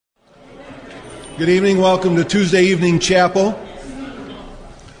Good evening. Welcome to Tuesday Evening Chapel.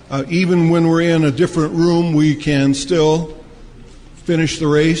 Even when we're in a different room, we can still finish the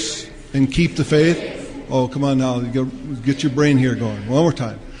race and keep the faith. Oh, come on now. Get your brain here going. One more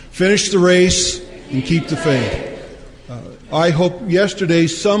time. Finish the race and keep the faith. I hope today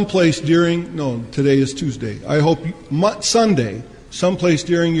is Tuesday. I hope Sunday, someplace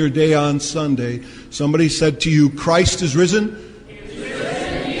during your day on Sunday, somebody said to you, Christ is risen?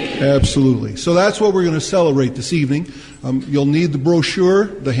 Absolutely. So that's what we're going to celebrate this evening. You'll need the brochure,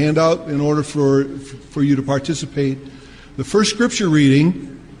 the handout, in order for you to participate. The first scripture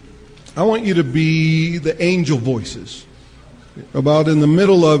reading, I want you to be the angel voices. About in the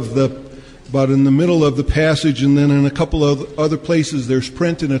middle of the passage, and then in a couple of other places there's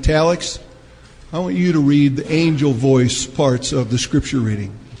print in italics. I want you to read the angel voice parts of the scripture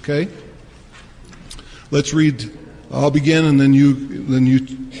reading. Okay? Let's read. I'll begin, and then you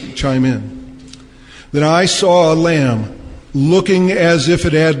chime in. Then I saw a lamb, looking as if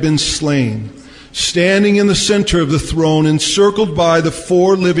it had been slain, standing in the center of the throne, encircled by the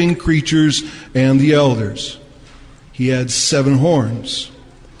 4 living creatures and the elders. He had 7 horns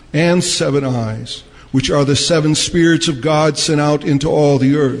and 7 eyes, which are the 7 spirits of God sent out into all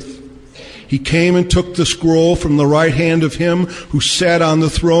the earth. He came and took the scroll from the right hand of him who sat on the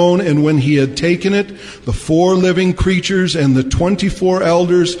throne, and when he had taken it, the 4 living creatures and the 24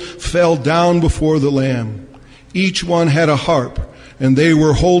 elders fell down before the Lamb. Each one had a harp, and they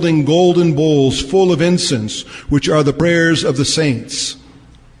were holding golden bowls full of incense, which are the prayers of the saints.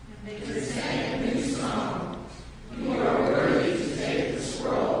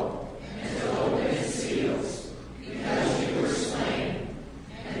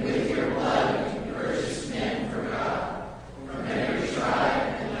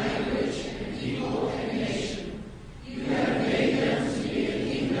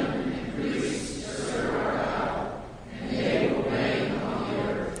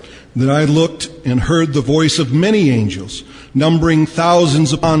 Then I looked and heard the voice of many angels, numbering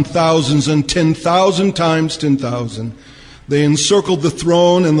thousands upon thousands and 10,000 times 10,000. They encircled the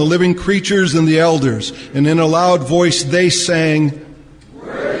throne and the living creatures and the elders, and in a loud voice they sang,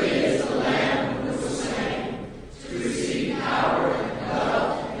 "Worthy is the Lamb who was slain, to receive power and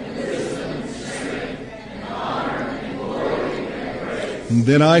wealth and wisdom and strength and honor and glory and praise." And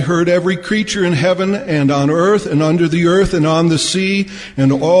then I heard every creature in heaven and on earth and under the earth and on the sea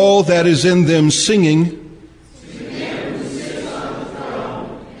and all that is in them singing, "To him who sits on the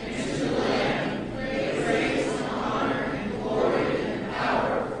throne and to the Lamb, praise and honor and glory and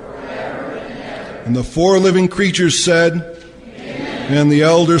power forever and ever." And the 4 living creatures said, Amen. And the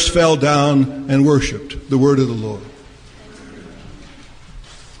elders fell down and worshipped. The word of the Lord.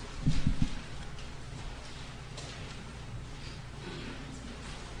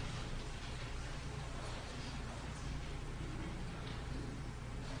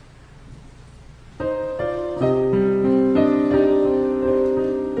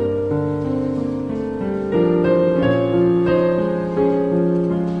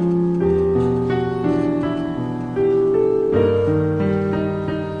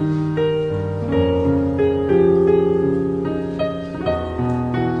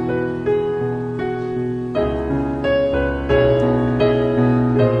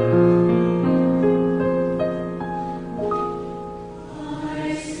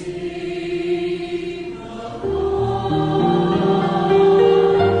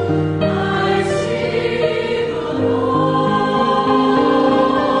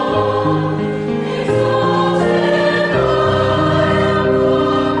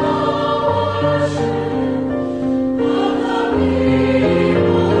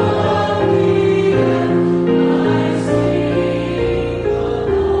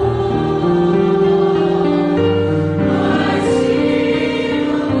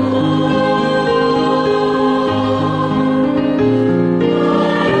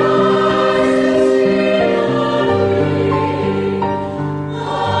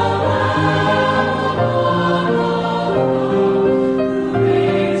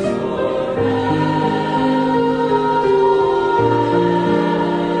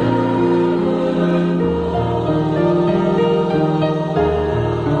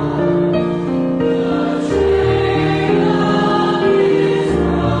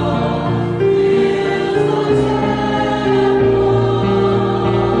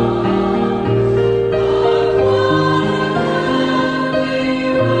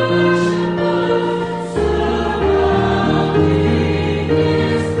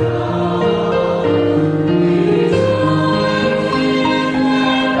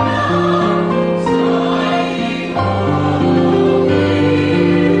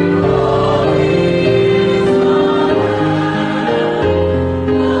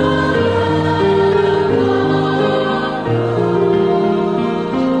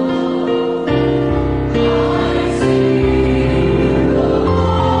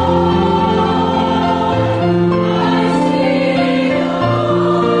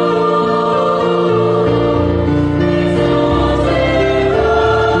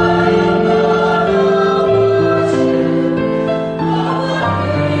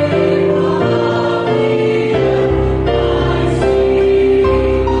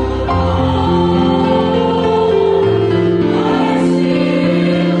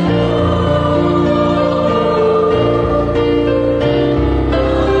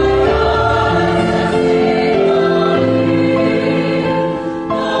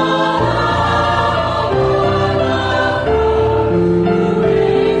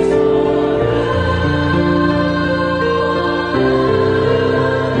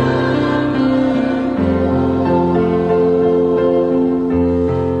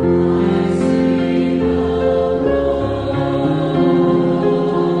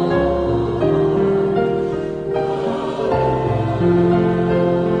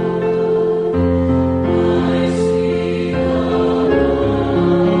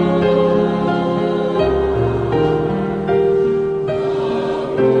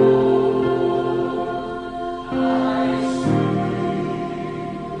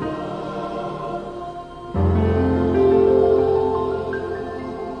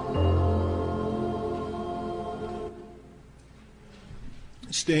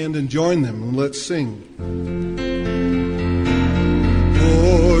 stand and join them and let's sing.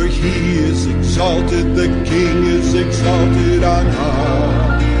 For he is exalted, the King is exalted on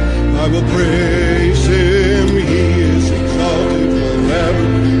high. I will praise him, he is exalted forever,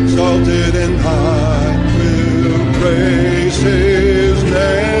 exalted and high. Will praise his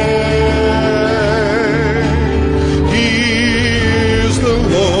name. He is the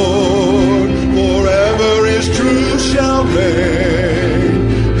Lord, forever his truth shall reign.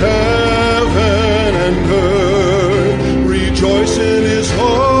 Heaven and earth rejoice in his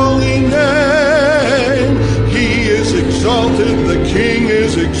holy name. He is exalted, the King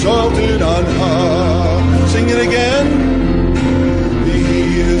is exalted on high. Sing it again.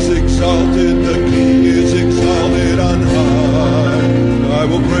 He is exalted, the King is exalted on high. I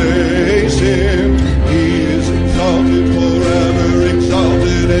will praise him. He is exalted forever,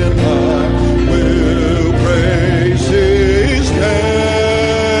 exalted and high. Will praise his name.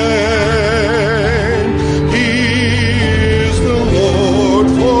 He is the Lord,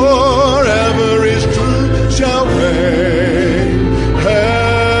 forever his truth shall reign.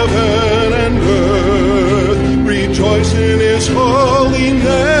 Heaven and earth rejoice in his holy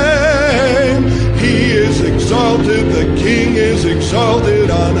name. He is exalted, the King is exalted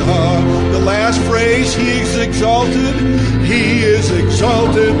on high. The last phrase, he is exalted. He is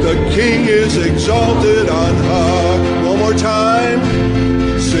exalted, the King is exalted on high. One more time.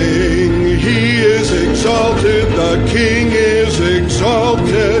 Sing, he is exalted, the King is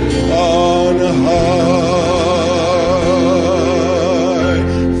exalted on high.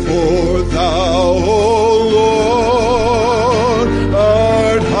 For thou, O Lord,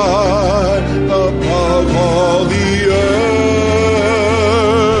 art high above all the earth.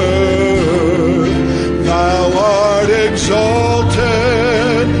 Thou art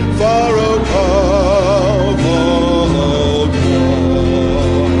exalted far above all gods.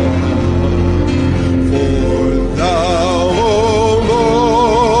 For thou, O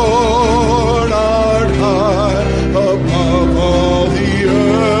Lord, art high above all the earth.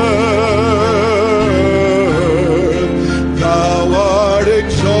 Thou art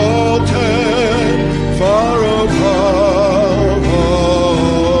exalted far above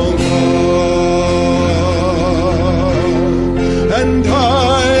all gods. And I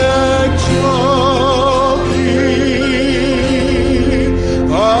exalt thee,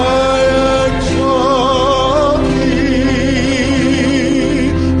 I exalt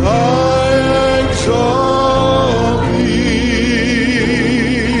thee, I exalt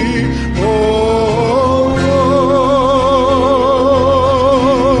thee, O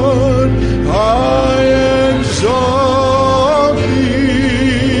Lord, I exalt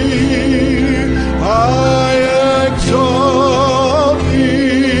thee, I exalt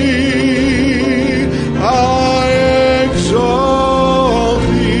thee, I exalt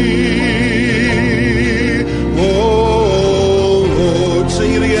thee, O Lord.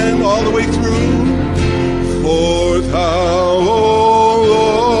 Sing it again all the way through. For thou, O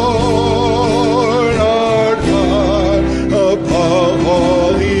Lord, art high above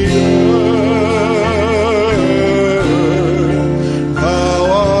all the earth.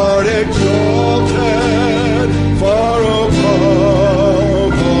 Thou art exalted far above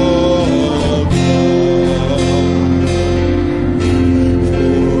all gods.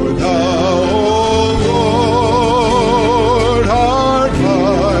 For thou, O Lord, art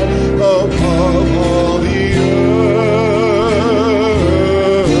high above all the earth.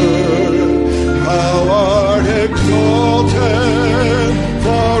 Thou art exalted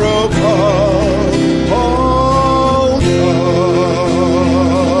far above all gods.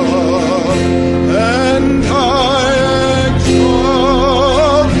 And I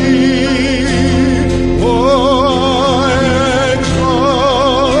exalt thee, oh, I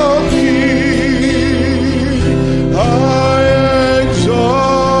exalt thee, I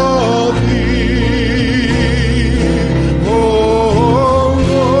exalt thee, O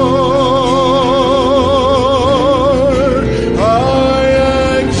Lord, I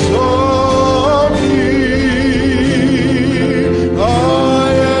exalt thee, I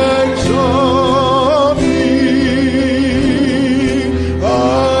exalt thee, I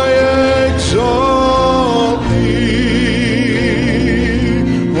exalt thee,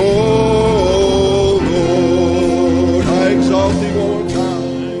 O Lord. I exalt thee one more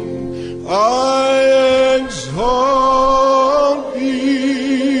time. I exalt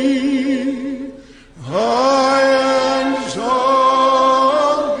thee, I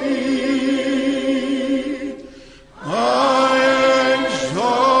exalt thee, I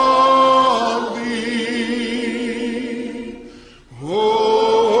exalt thee, O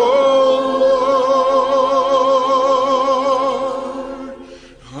Lord,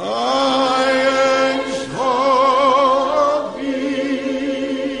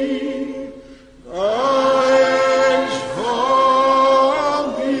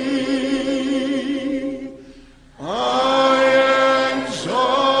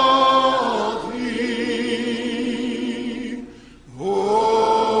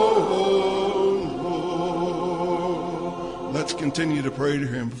 continue to pray to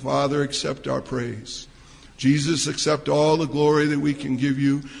him. Father, accept our praise. Jesus, accept all the glory that we can give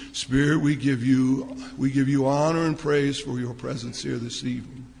you. Spirit, we give you honor and praise for your presence here this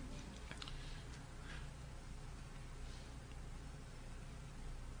evening.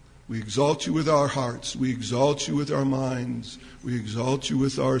 We exalt you with our hearts. We exalt you with our minds. We exalt you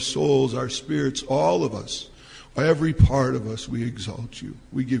with our souls, our spirits, all of us. Every part of us, we exalt you.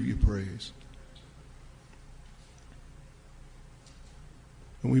 We give you praise.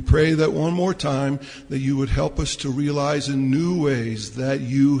 And we pray that one more time that you would help us to realize in new ways that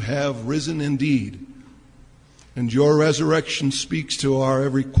you have risen indeed. And your resurrection speaks to our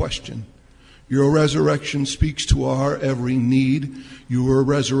every question. Your resurrection speaks to our every need. Your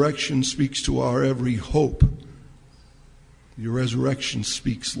resurrection speaks to our every hope. Your resurrection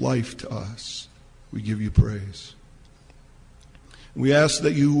speaks life to us. We give you praise. We ask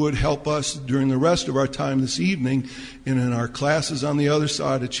that you would help us during the rest of our time this evening and in our classes on the other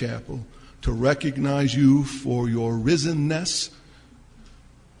side of chapel to recognize you for your risenness,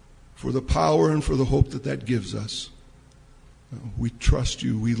 for the power and for the hope that gives us. We trust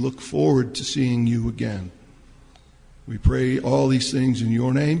you. We look forward to seeing you again. We pray all these things in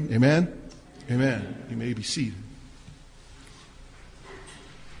your name. Amen? Amen. You may be seated.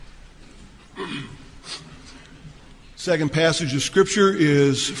 Second passage of Scripture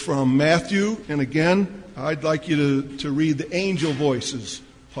is from Matthew. And again, I'd like you to read the angel voices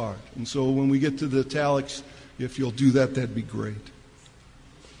part. And so when we get to the italics, if you'll do that, that'd be great.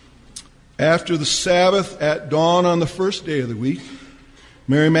 After the Sabbath, at dawn on the first day of the week,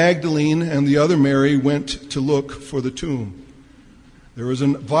 Mary Magdalene and the other Mary went to look for the tomb. There was a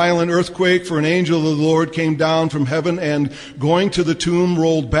violent earthquake, for an angel of the Lord came down from heaven and, going to the tomb,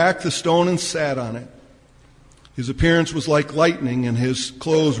 rolled back the stone and sat on it. His appearance was like lightning, and his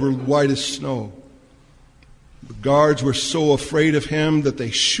clothes were white as snow. The guards were so afraid of him that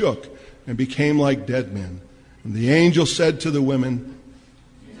they shook and became like dead men. And the angel said to the women,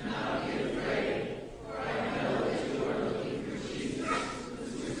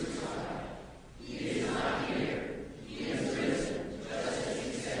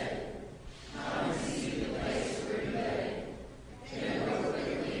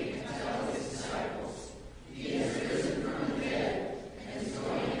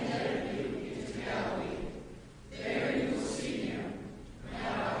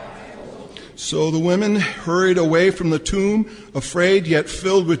 So the women hurried away from the tomb, afraid yet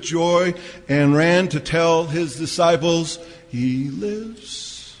filled with joy, and ran to tell his disciples, "He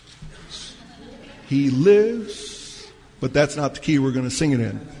lives. He lives." But that's not the key we're going to sing it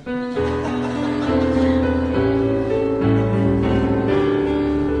in.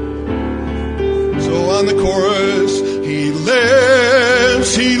 So on the chorus, He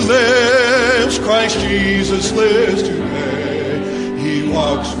lives, Christ Jesus lives today. He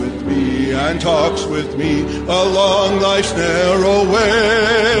walks with me and talks with me along life's narrow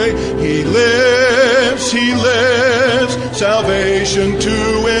way. He lives, salvation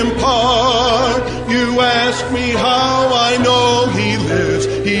to impart. You ask me how I know He lives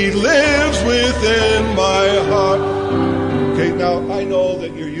within my heart. Okay, now I know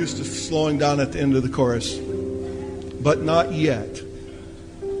that you're used to slowing down at the end of the chorus, but not yet.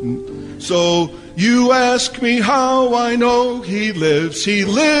 So you ask me how I know He lives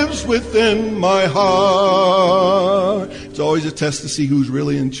within my heart. It's always a test to see who's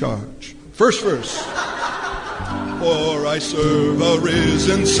really in charge. First verse. For I serve a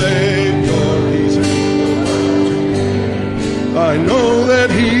risen Savior, He's in the world. I know that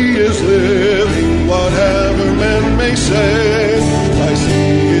He is living, whatever men may say. I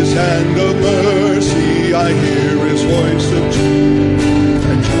see His hand of mercy, I hear His voice of truth.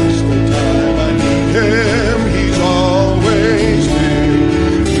 And just the time I need Him, He's always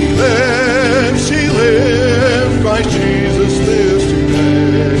near. He lives, Christ Jesus lives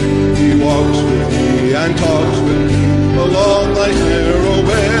today. He walks with me and talks with me along life's narrow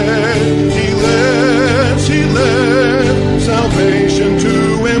way. He lives, salvation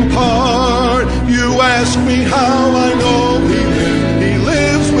to impart. You ask me how I know He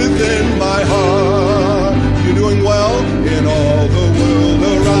lives within my heart.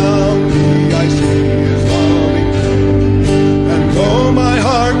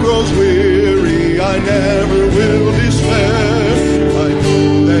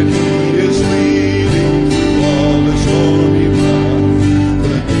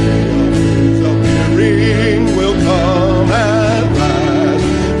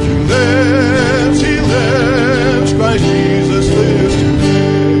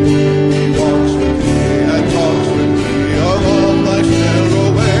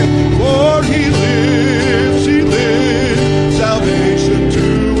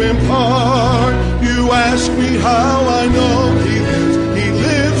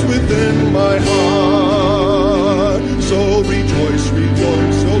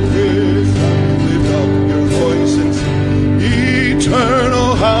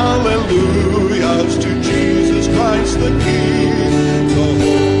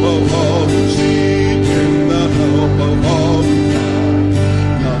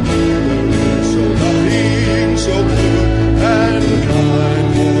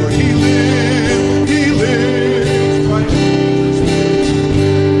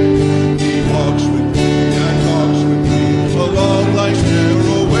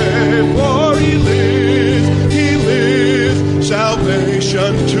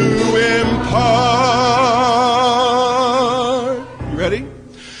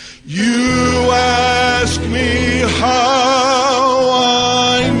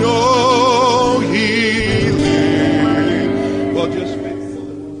 well, just maybe.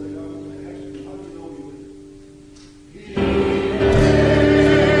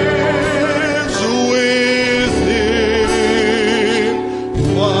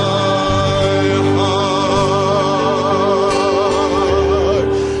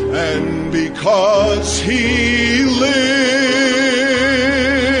 Because he lives,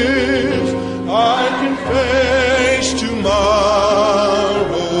 I can face tomorrow.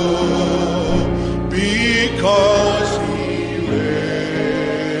 Because he lives,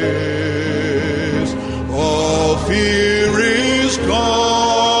 all fear is gone.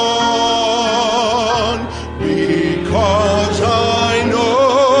 Because I know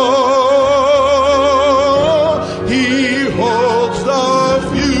he holds the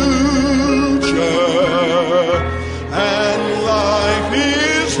future, and life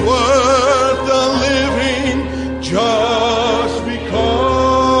is worth the living just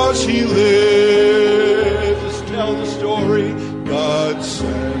because he lives. Let's tell the story. God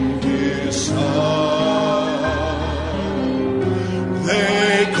sent his son.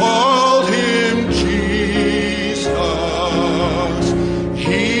 They called him Jesus.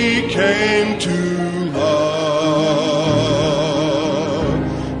 He came to love,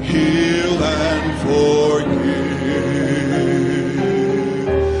 heal and forgive.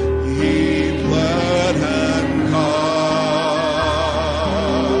 He bled and died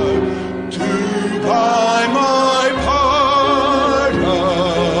to buy my pardon.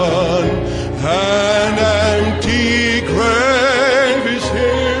 An empty grave is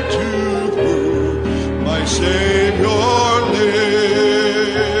here to prove my Savior lives.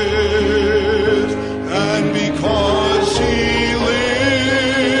 And because he lives,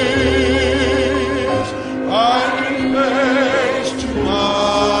 I can face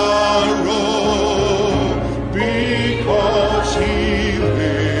tomorrow. Because he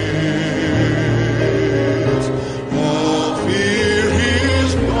lives, all fear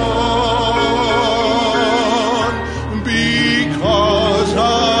is gone. Because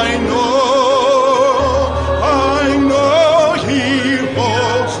I know he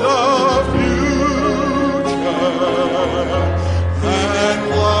holds the future, and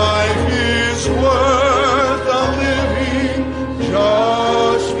life is worth the living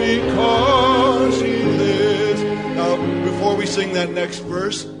just because he lives. Now, before we sing that next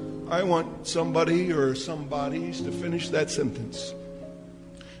verse, I want somebody or some bodies to finish that sentence.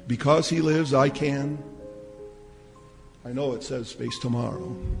 Because he lives, I can. I know it says face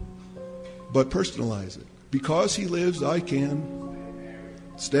tomorrow, but personalize it. Because he lives, I can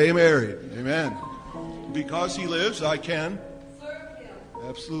stay married. Amen. Because he lives, I can.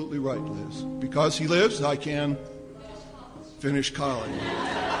 Absolutely right, Liz. Because he lives, I can finish college.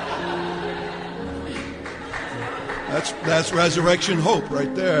 That's resurrection hope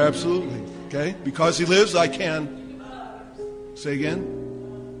right there, absolutely. Okay? Because he lives, I can. Say again.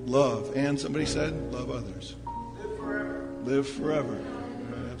 Love. And somebody said, love others. Live forever.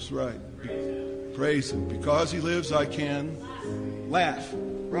 That's right. Praise him. Because he lives, I can laugh.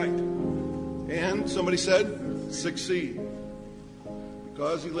 Right. And somebody said, succeed.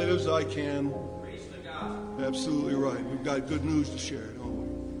 Because he lives, I can. Absolutely right. We've got good news to share, don't we?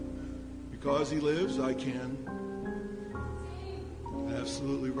 Because he lives, I can.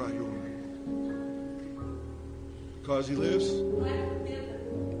 Absolutely right. Because he lives.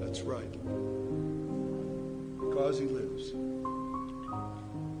 That's right. Because he lives.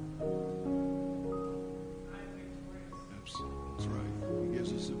 That's right. He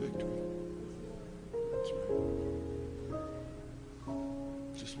gives us the victory. That's right.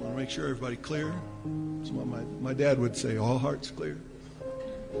 Just want to make sure everybody clear. That's what my dad would say, all hearts clear.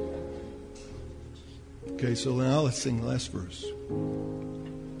 Okay, so now let's sing the last verse.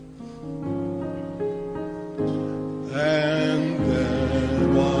 And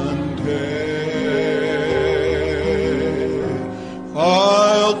then one day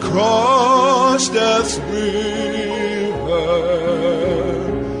I'll cross death's river,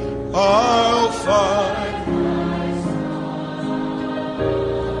 I'll find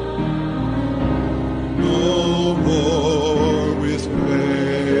no more with pain,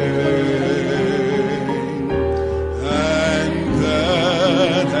 and then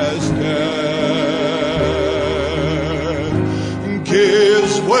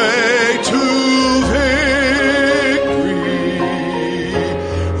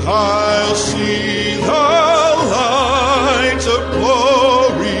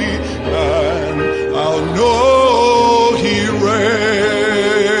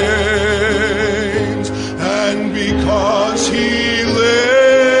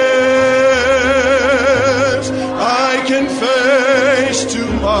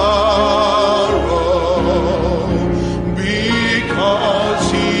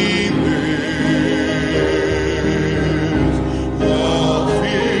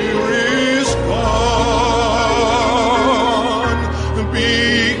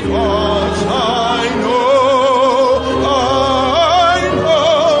because I know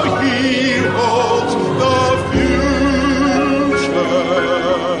He holds the future,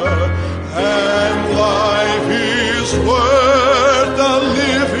 and life is worth the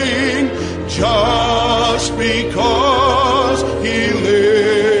living just because He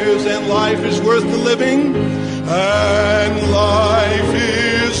lives. And life is worth the living, and life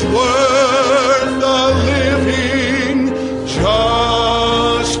is worth the living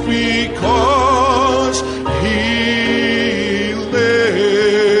just because He lives.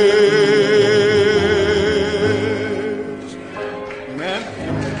 Amen.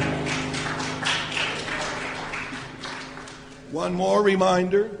 One more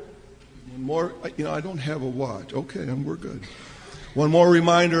reminder. One more. I don't have a watch. Okay, we're good. One more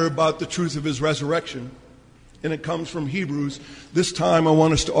reminder about the truth of His resurrection. And it comes from Hebrews. This time I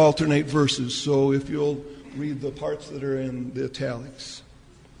want us to alternate verses. So if you'll read the parts that are in the italics.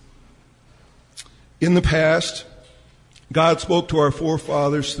 In the past, God spoke to our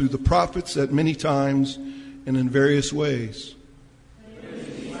forefathers through the prophets at many times and in various ways.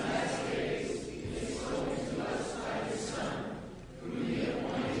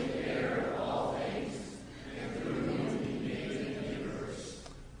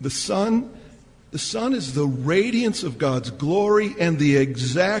 The Son is the radiance of God's glory and the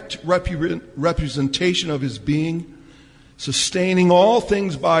exact representation of His being, sustaining all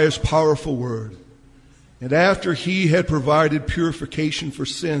things by His powerful word. And after He had provided purification for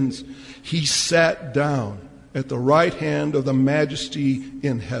sins, He sat down at the right hand of the Majesty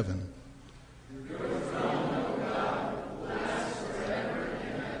in heaven.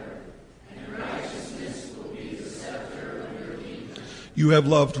 You have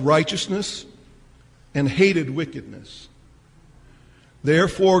loved righteousness and hated wickedness.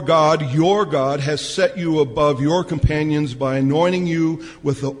 Therefore God, your God, has set you above your companions by anointing you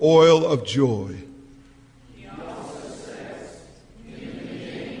with the oil of joy. He also says, in the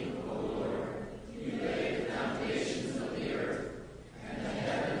beginning, O Lord, you laid the foundations of the earth, and the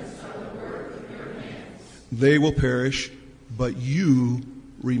heavens are the work of your hands. They will perish, but you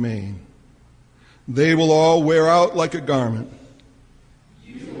remain. They will all wear out like a garment.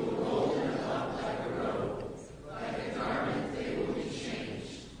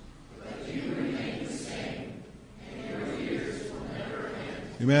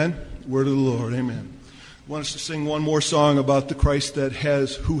 Amen. Word of the Lord. Amen. I want us to sing one more song about the Christ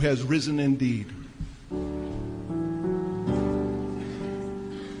who has risen indeed.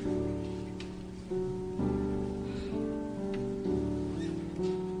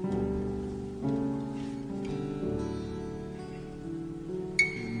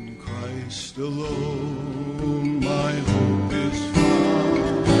 In Christ alone my hope is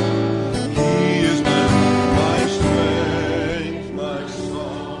found. He is my strength, my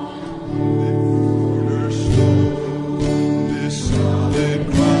song, the cornerstone, this solid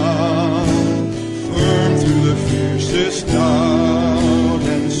ground, firm through the fiercest doubt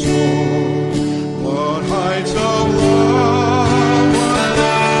and storm. What heights of love, what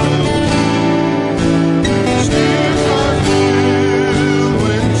love of peace, tears are filled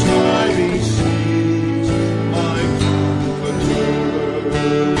when time he sees my comforter,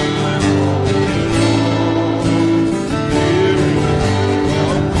 my all in all. Hearing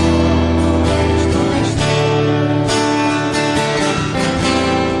of Christ I stand.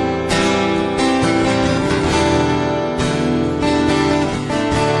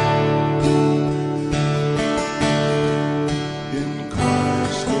 In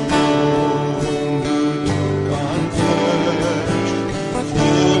Christ alone, who took on flesh,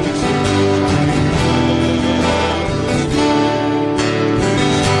 fullness of time endless love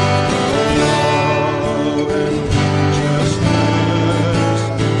and righteousness, scorn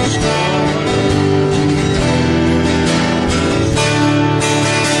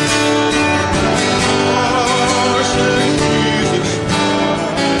and Jesus Christ,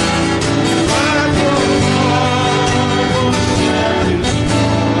 like the heart was satisfied.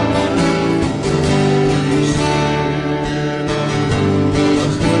 Sin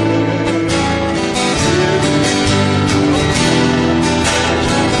was dead.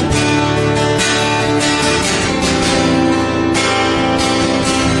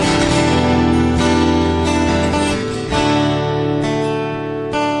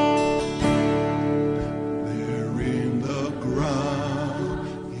 There in the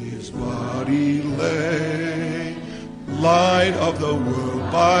ground his body lay, light of the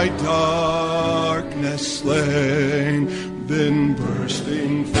world by darkness slain, then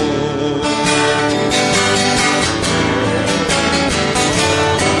bursting forth.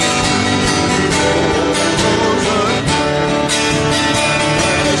 Rose again.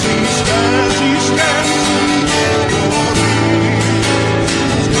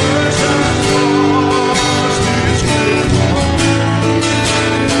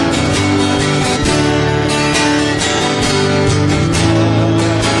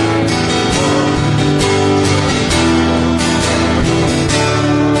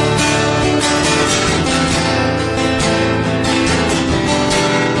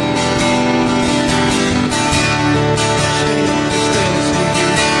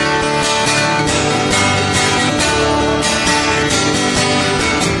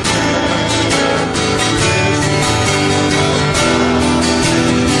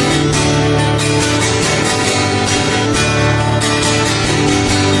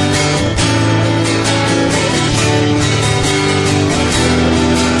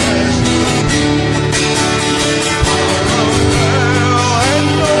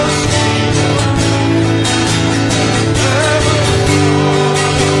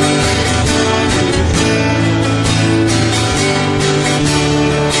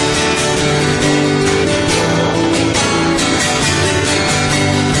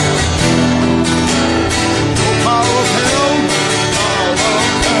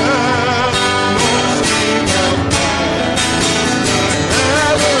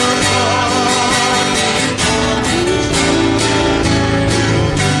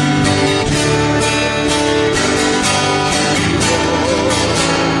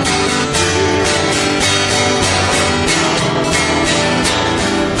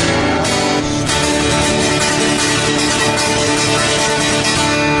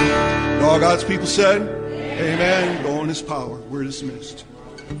 God's people said, Amen. Go in His power. We're dismissed.